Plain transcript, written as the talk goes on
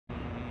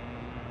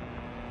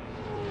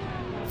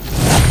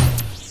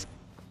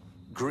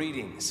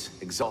Greetings,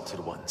 exalted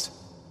ones.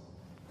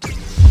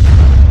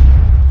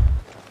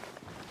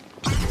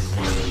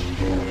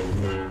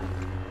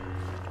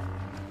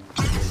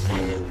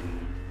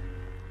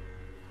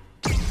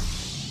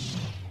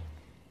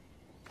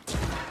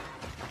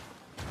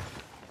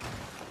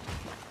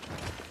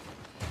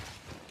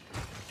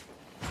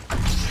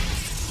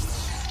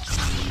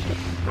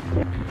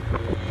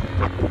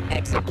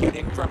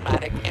 Executing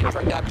dramatic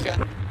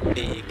introduction.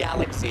 The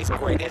galaxy's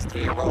greatest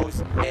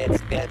heroes,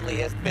 its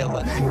deadliest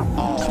villains,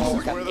 all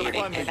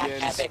competing in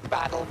an epic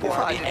battle for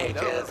the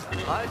ages.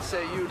 I'd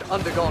say you'd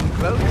undergone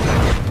growth.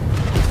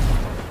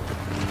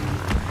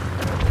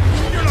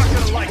 You're not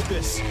gonna like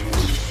this!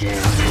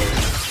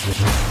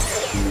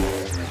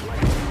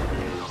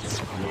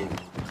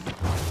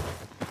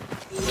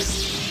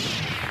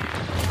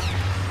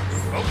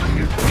 Open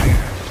your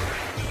fire.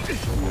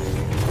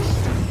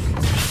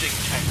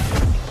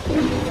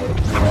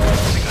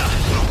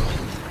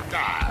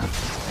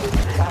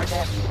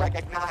 Target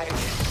recognized.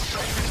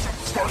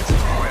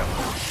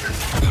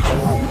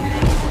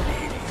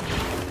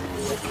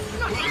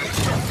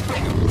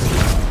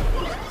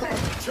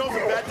 Chose a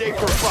bad day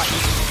for a fight.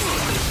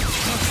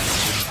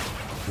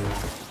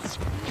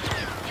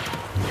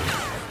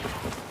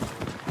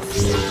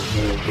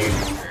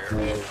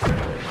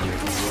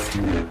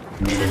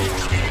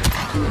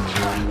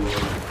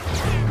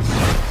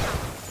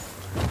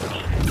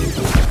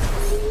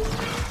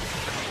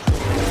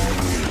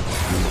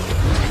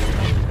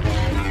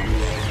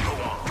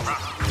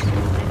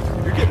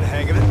 You're getting the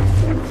hang of it.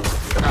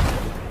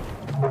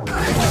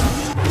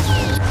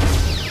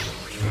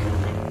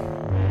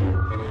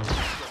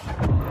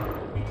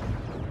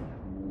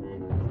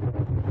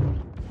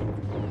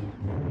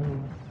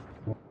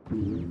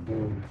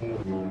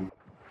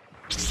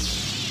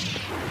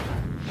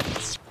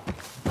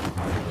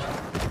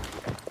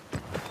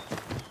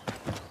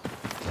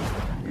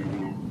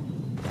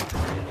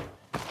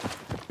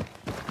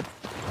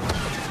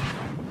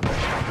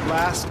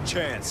 Last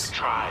chance.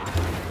 Tried.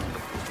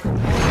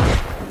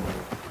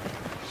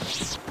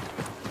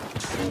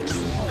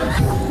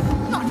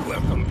 Not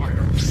welcome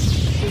here.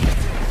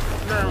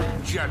 No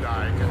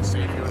Jedi can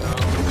save you now.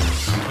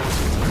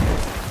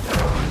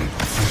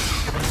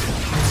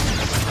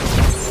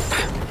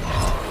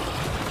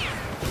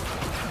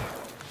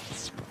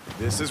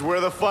 This is where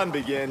the fun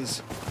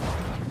begins.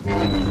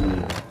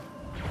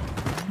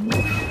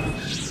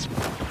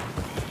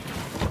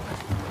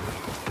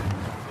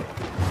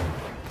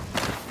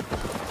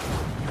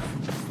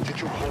 Did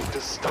you hope to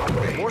stop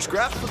me? More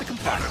scraps for the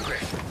compactor.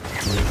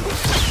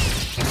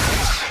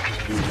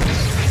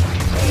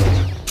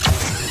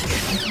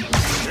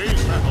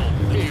 These metal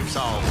leaves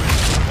all.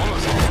 Follow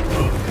us all.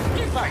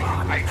 If I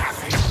have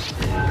it.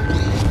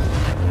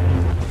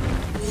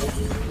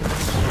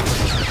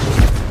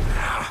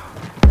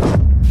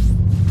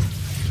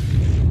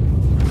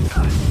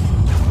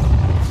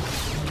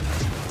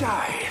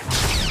 Die.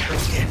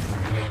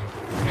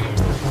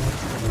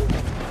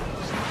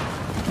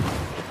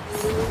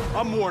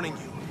 I'm warning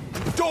you.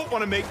 You don't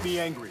want to make me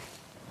angry.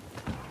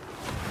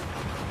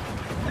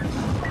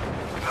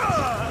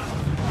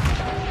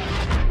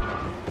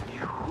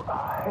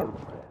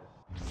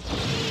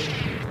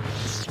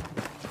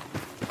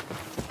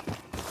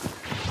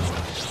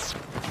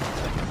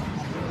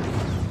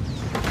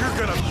 You're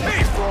gonna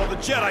pay for all the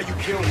Jedi you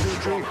killed,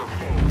 Juju.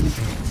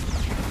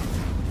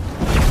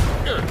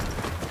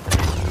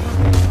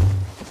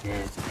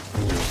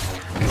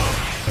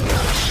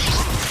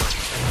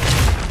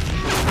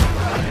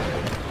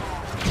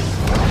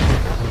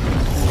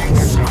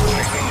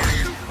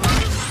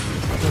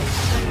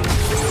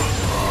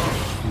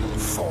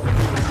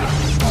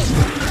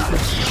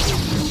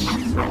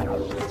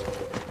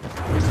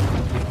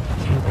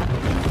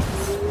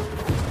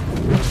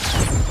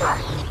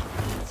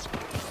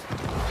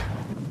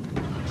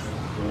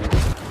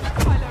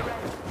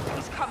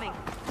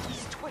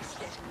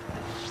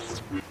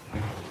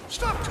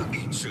 Stop to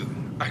eat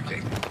soon, I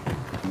think.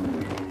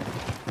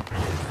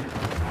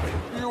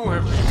 You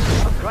have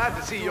I'm glad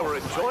to see you're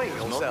enjoying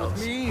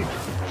yourselves. me.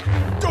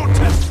 Don't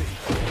test me.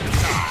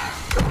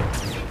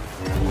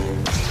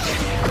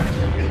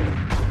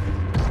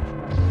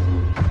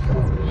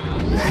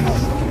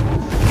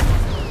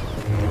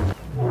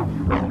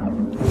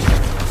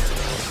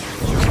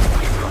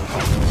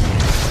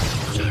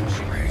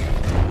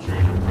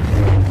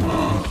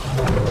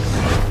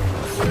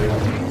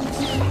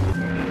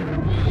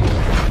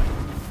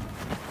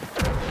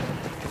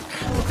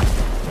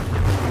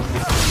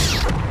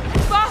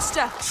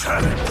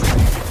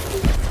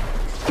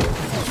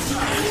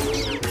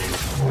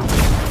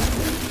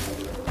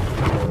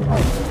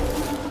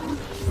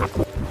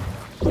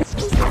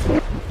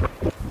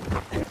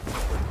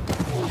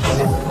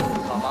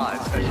 My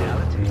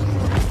speciality.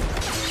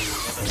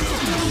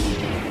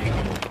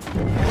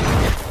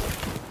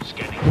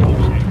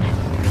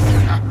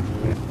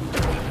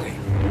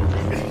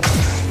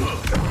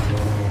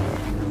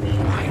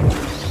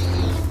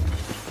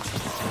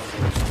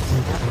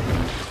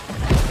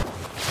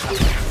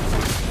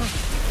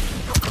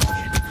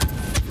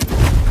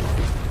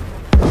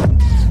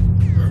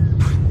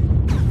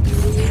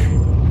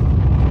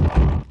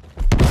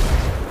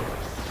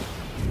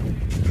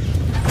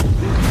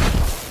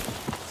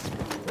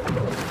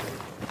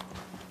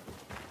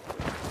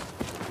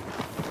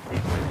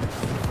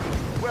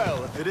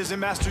 It isn't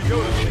Master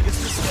Yoda's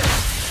biggest mistake.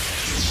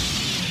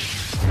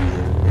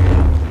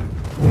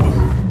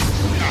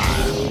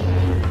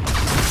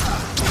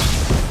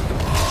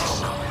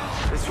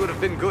 This would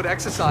have been good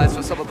exercise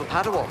for some of the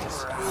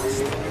Padawans.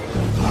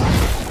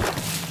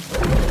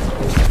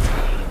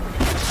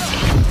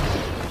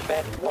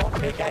 Ben won't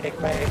be getting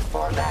paid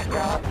for that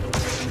job.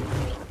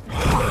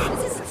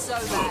 This isn't so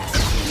bad.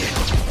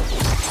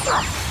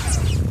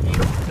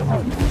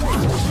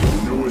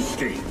 No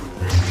escape.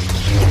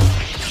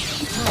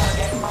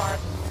 Target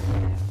marked.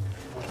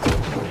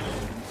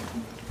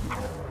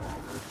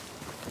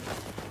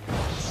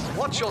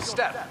 Watch your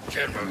step.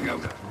 General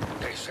Yoda,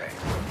 they say.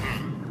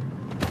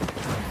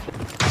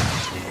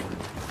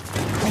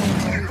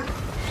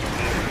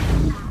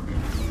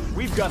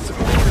 We've got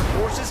superior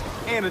forces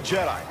and a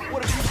Jedi.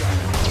 What have you got?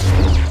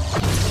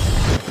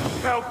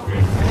 Help me!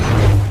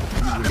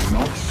 You will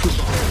not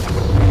survive.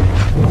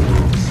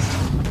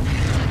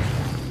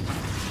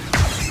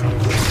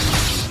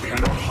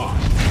 Cannot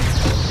hide.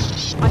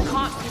 I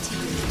can't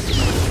continue.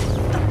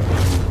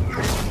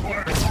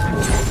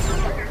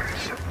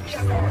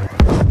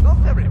 Not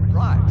very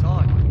bright,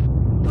 are you?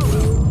 Oh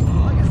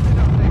well, I guess they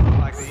don't think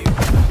like they used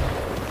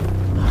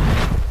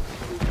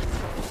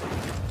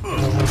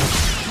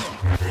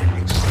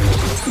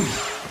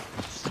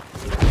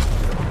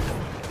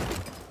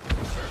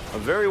A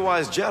very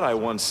wise Jedi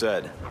once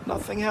said,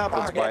 nothing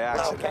happens Target by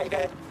accident.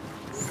 located.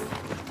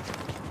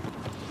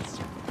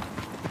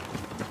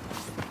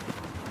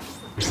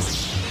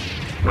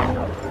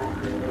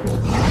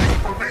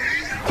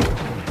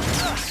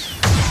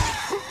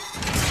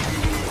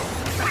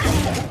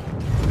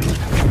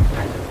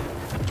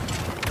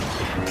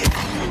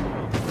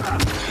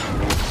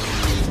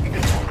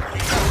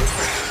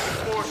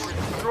 Force is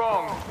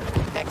strong.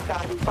 Next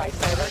time you fight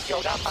better,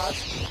 Yoda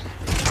must.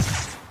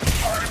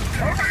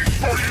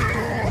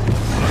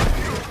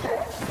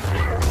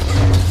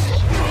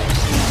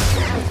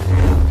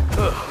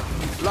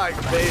 like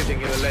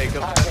bathing in a lake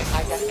of... Target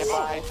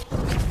identified.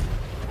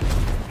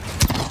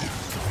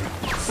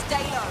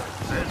 Stay low.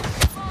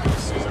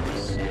 This is a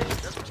mistake.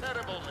 A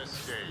terrible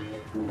mistake.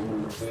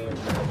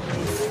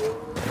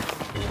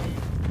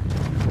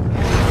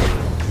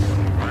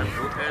 Time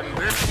to end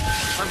this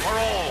and for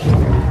all.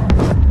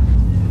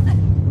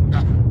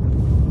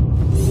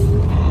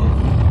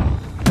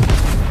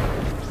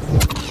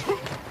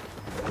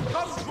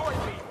 Come join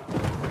me!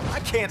 I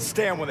can't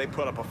stand when they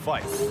put up a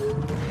fight.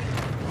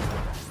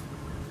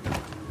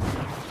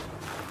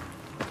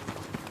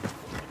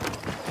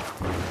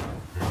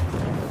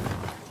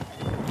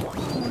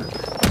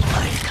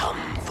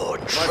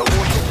 My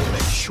forces will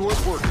make short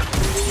work.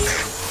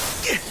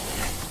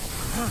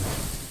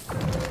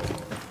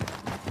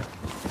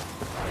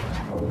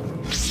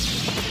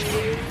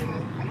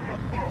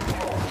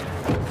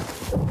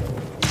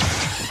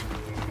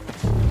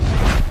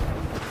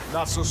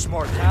 Not so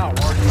smart now,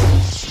 are you?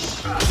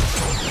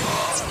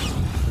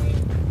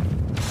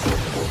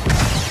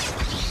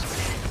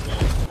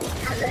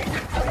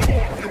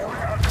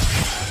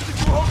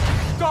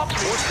 Stop!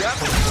 What's that?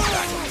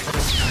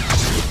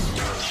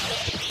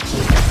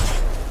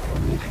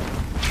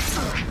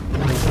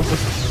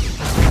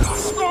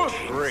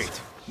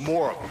 Great.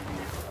 More of them.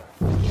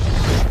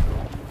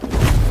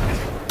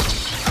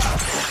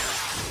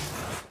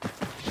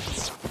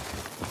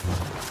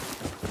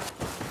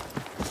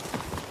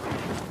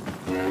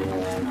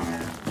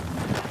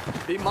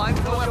 Be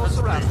mindful of your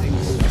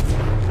surroundings.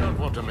 Don't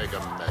want to make a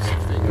mess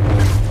of things.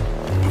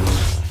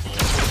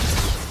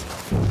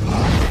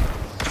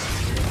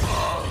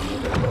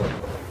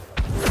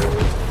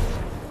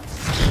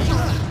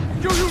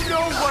 Do you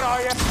know what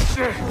I am?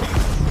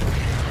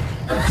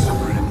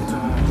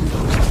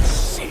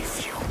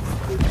 Save you.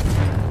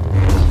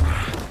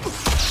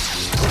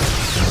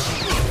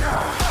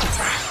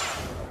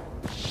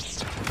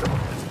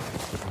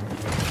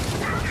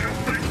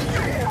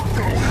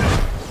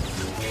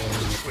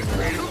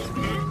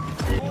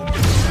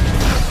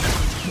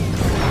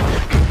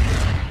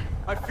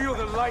 I feel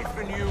the life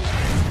in you.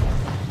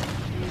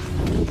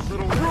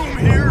 Little room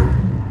here.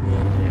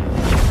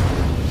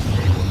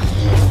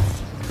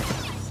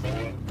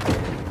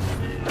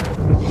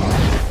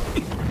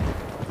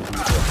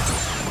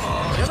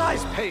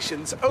 Jedi's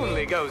patience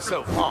only goes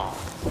so far.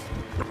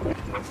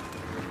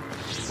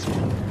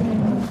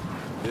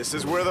 This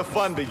is where the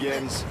fun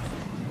begins.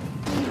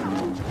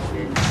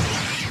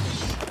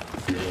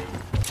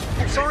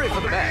 Sorry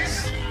for the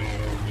mess.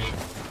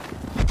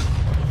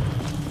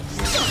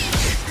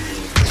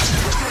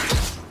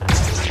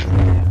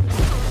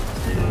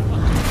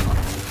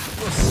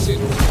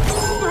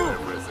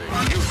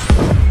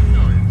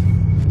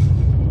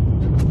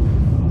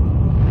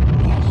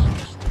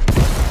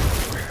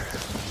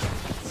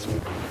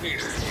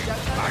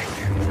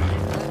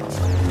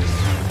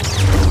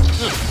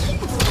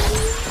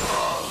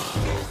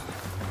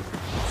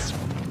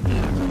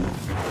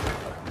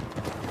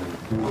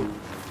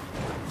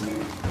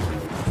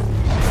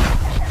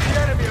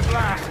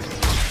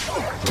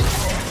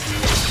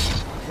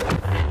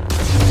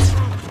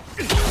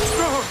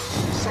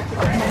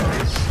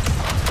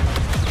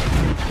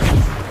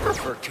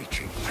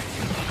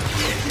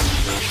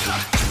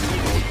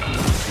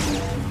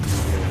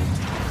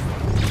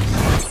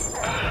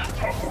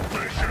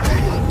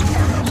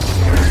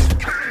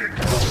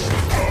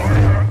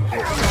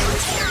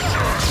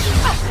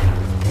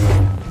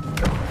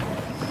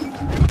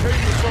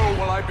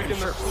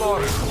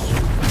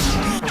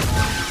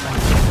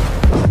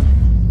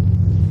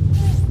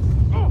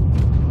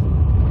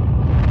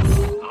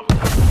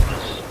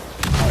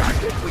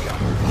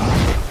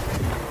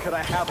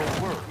 have a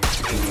word.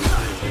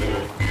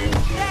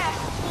 There!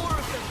 More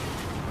of them!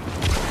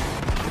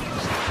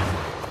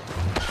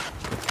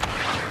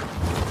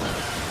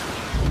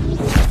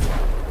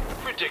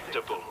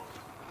 Predictable.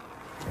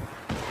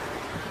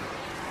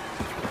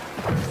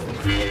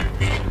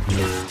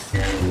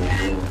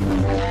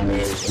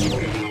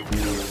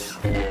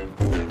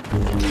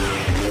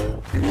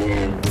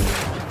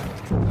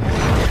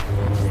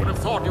 Would have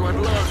thought you had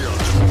learned your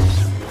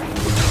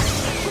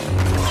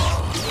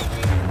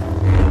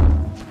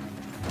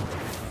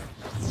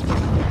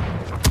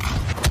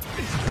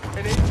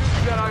An ancient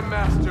Jedi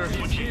Master,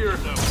 he's here.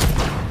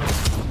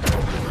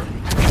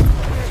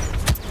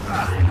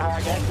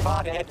 Target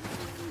spotted.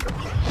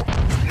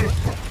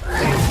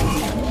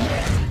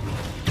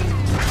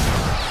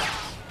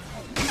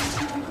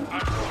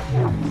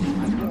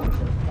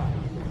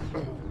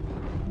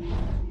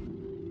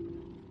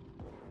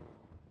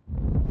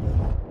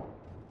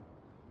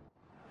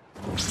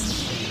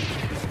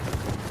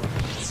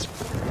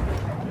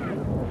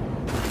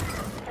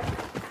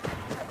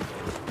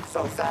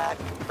 So sad,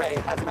 Rey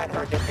has met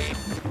her defeat.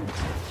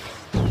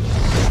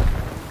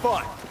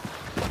 Fine.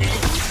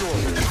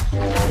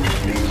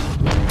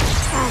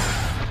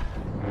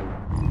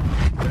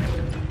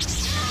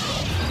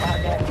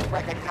 Target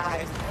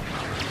recognized.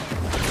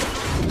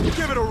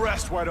 Give it a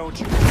rest, why don't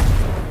you?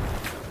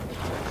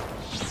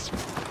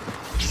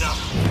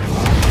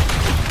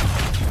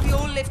 We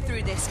all live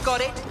through this,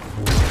 got it?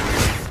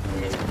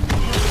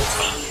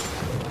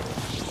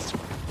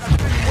 I've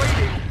been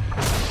waiting.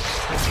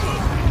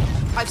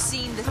 I've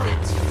seen the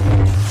things.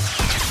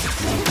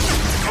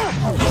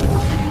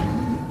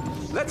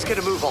 Let's get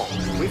a move on.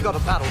 We've got a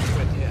battle to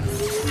win here.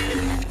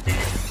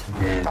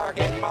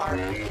 Target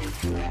marked.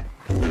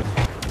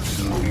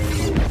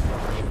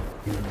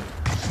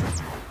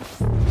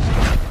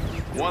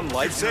 One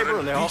lightsaber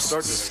and they all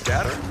start to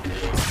scatter?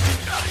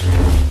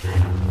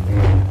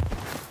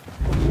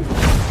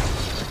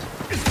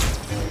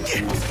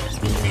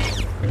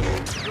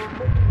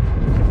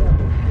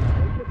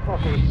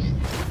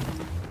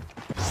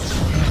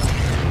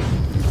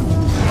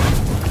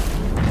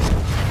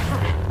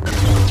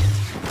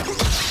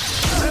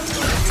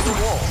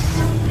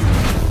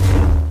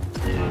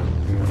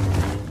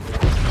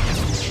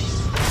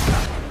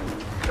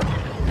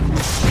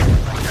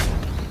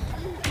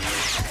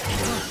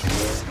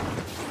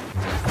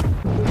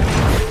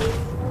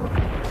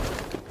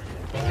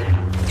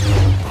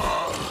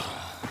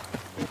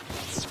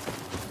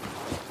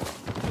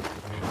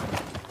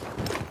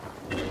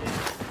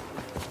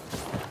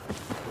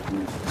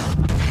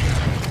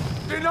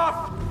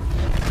 Enough!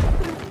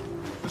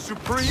 The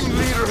Supreme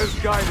Leader has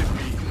guided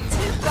me.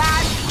 Too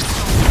bad.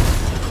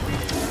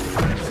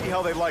 See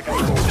how they like it.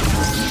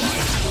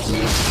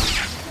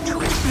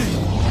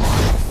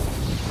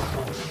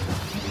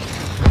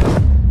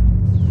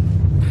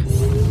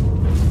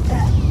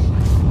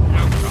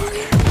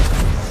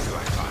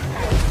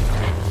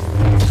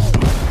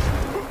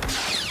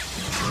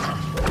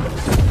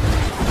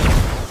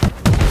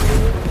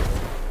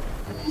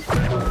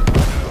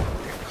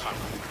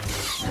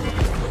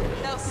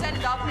 They'll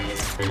send up.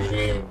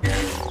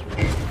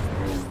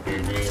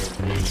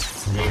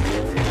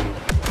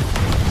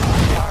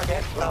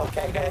 Target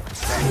located.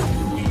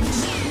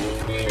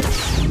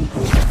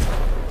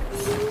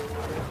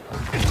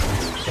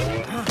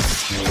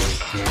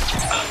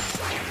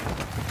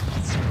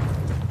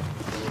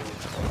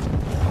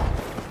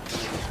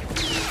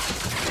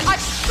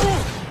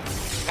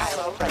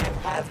 Kylo Ren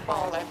has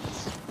fallen.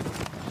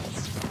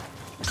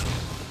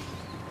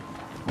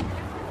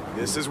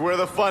 This is where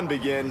the fun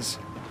begins.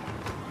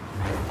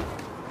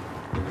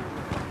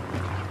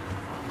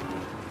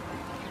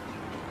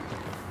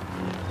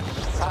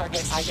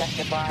 Target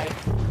identified.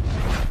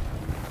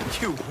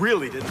 You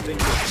really didn't think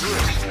this through.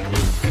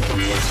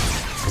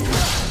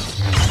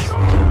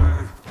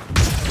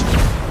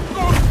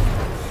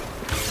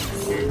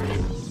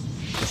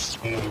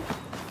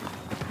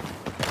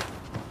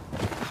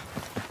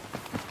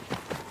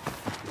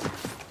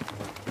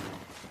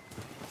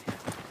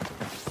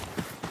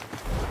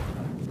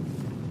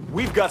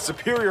 We've got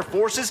superior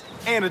forces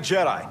and a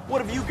Jedi.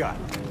 What have you got?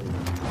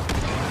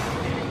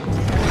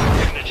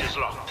 Signature's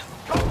locked.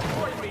 Don't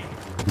point me!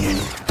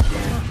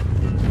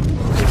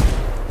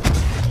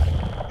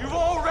 You've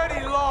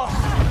already lost!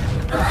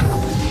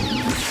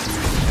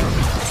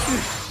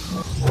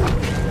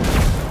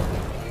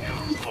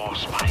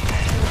 Force my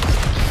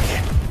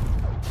hand.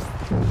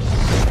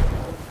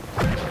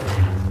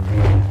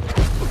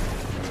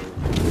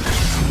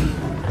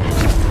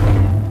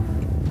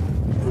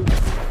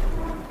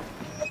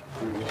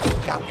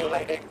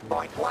 Calculating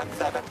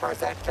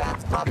 0.17%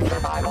 chance of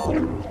survival.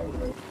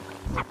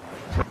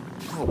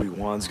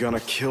 Obi-Wan's gonna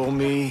kill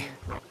me.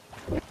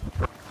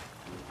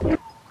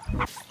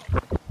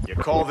 You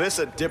call this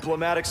a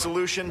diplomatic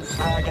solution?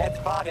 Target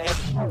spotted.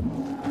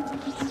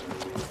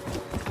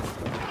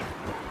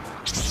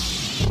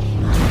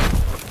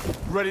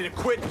 Ready to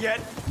quit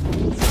yet?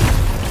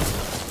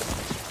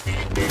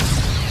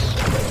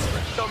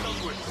 Some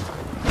twist.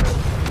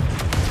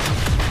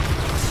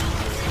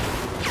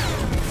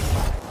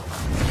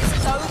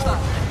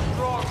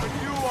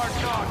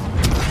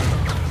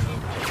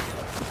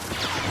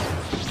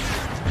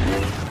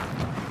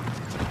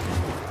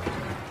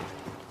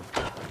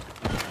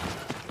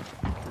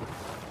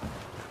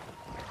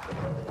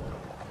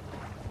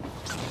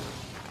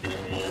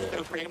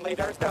 Supreme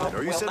Leader Stone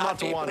No, you will said not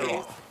to be wander pleased.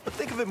 off. But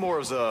think of it more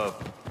as a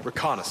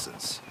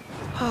reconnaissance.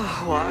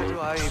 Why do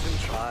I even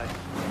try?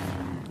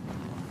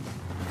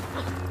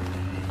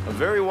 A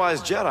very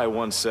wise Jedi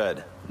once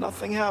said,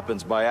 nothing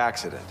happens by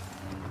accident.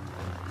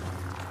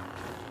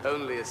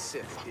 Only a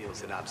Sith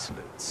deals in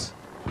absolutes.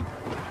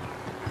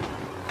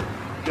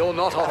 You're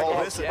not a Call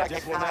whole this a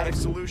diplomatic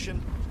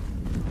solution?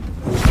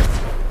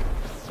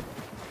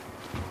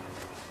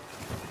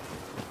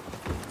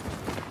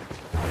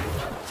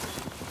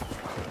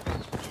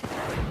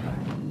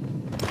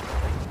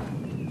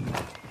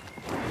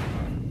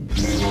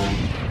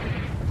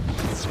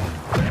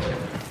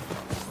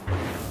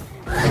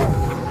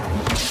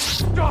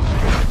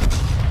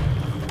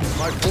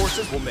 My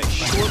forces will make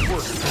short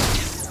work of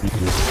you.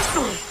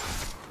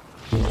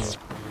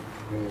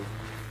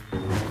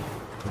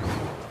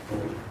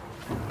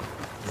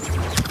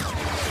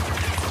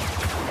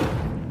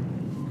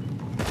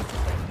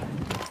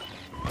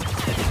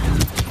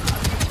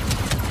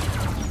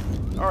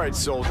 All right,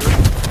 soldier.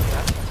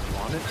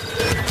 Want it?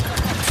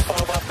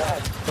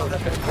 Overfed. Put the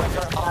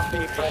trigger on the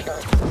trigger.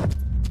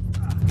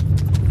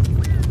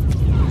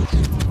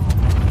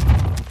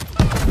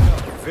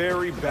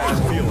 Very bad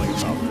feeling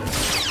about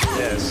this.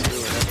 Yes, you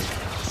and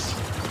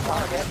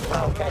Target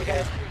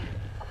located.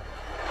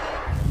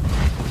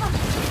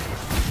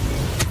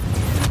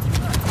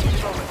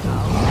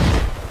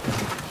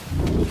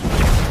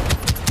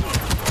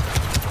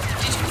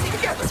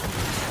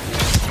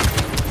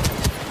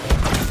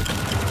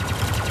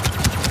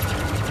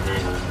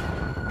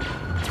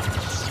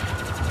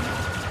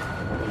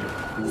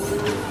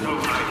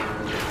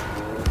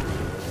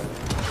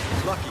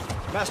 Lucky.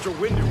 Master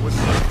Windu was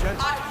so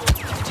gentle.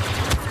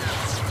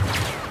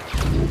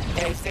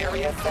 A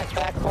serious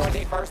setback for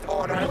the First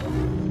Order.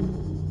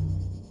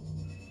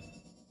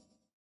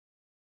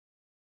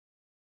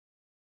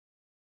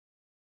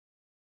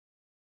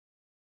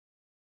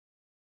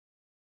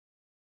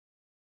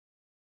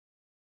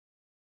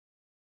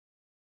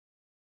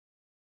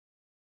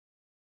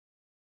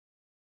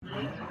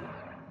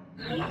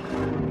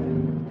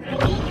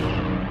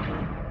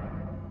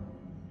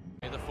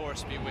 May the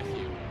Force be with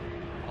you,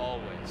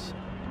 always.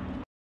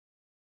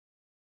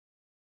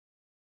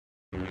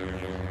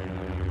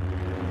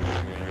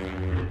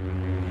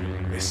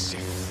 The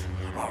Sith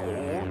are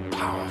all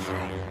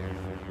powerful.